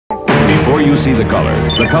Before you see the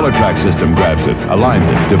color track system grabs it, aligns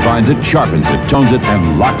it, defines it, sharpens it, tones it,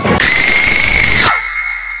 and locks it.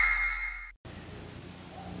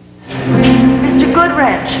 Mr.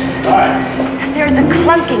 Goodwrench. Hi. There's a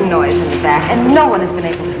clunking noise in the back, and no one has been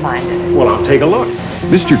able to find it. Well, I'll take a look.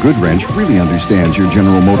 Mr. Goodwrench really understands your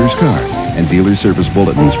General Motors car, and dealer service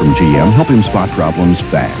bulletins from GM help him spot problems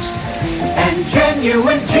fast. And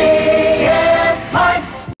genuine GM parts.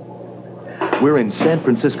 We're in San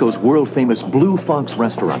Francisco's world-famous Blue Fox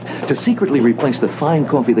restaurant to secretly replace the fine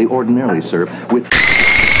coffee they ordinarily serve with...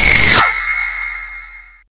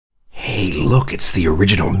 Hey, look, it's the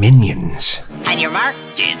original Minions. On your mark,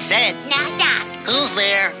 get set. Knock, knock. Who's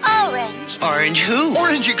there? Orange. Orange who?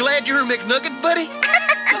 Orange, you glad you're a McNugget, buddy?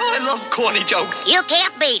 Oh, I love corny jokes. You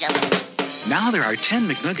can't beat 'em. Now there are 10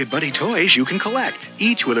 McNugget Buddy toys you can collect,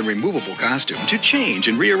 each with a removable costume to change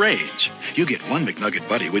and rearrange. You get one McNugget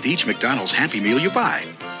Buddy with each McDonald's Happy Meal you buy.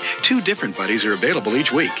 2 different buddies are available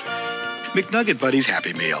each week. McNugget Buddy's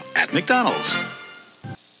Happy Meal at McDonald's.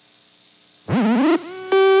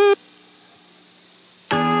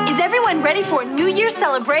 Is everyone ready for a New Year's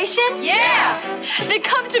celebration? Yeah! Then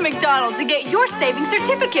come to McDonald's and get your savings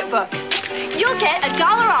certificate book. You'll get $1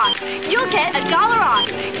 off. You'll get $1 off.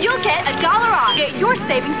 You'll get $1 off. Get your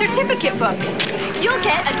savings certificate book. You'll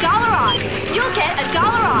get $1 off. You'll get $1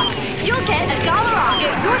 off. You'll get $1 off.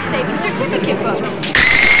 Get your savings certificate book.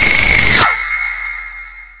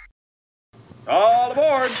 All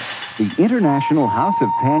aboard. The International House of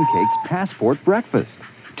Pancakes Passport Breakfast.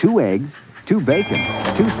 2 eggs, 2 bacon,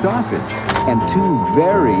 2 sausage, and 2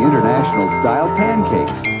 very international-style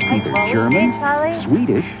pancakes. Either German,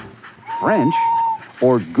 Swedish, French,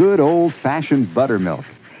 or good old-fashioned buttermilk.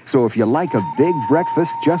 So if you like a big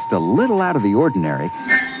breakfast just a little out of the ordinary,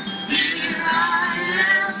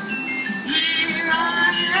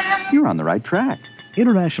 you're on the right track.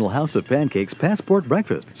 International House of Pancakes Passport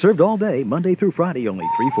Breakfast. Served all day, Monday through Friday, only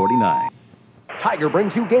 $3.49. Tiger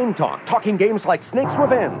brings you Game Talk, talking games like Snake's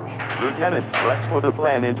Revenge. Lieutenant, let's put the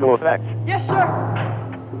plan into effect. Yes, sir.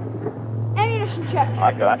 Ammunition check.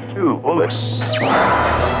 I got 2 bullets.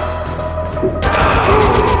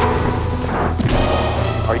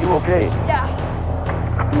 Are you okay? Yeah.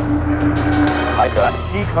 I got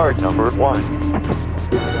key card number 1.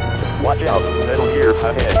 Watch out, Metal Gear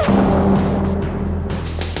ahead.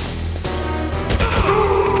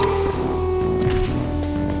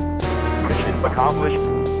 Mission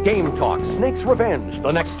accomplished. Game Talk, Snake's Revenge,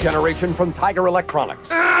 the next generation from Tiger Electronics.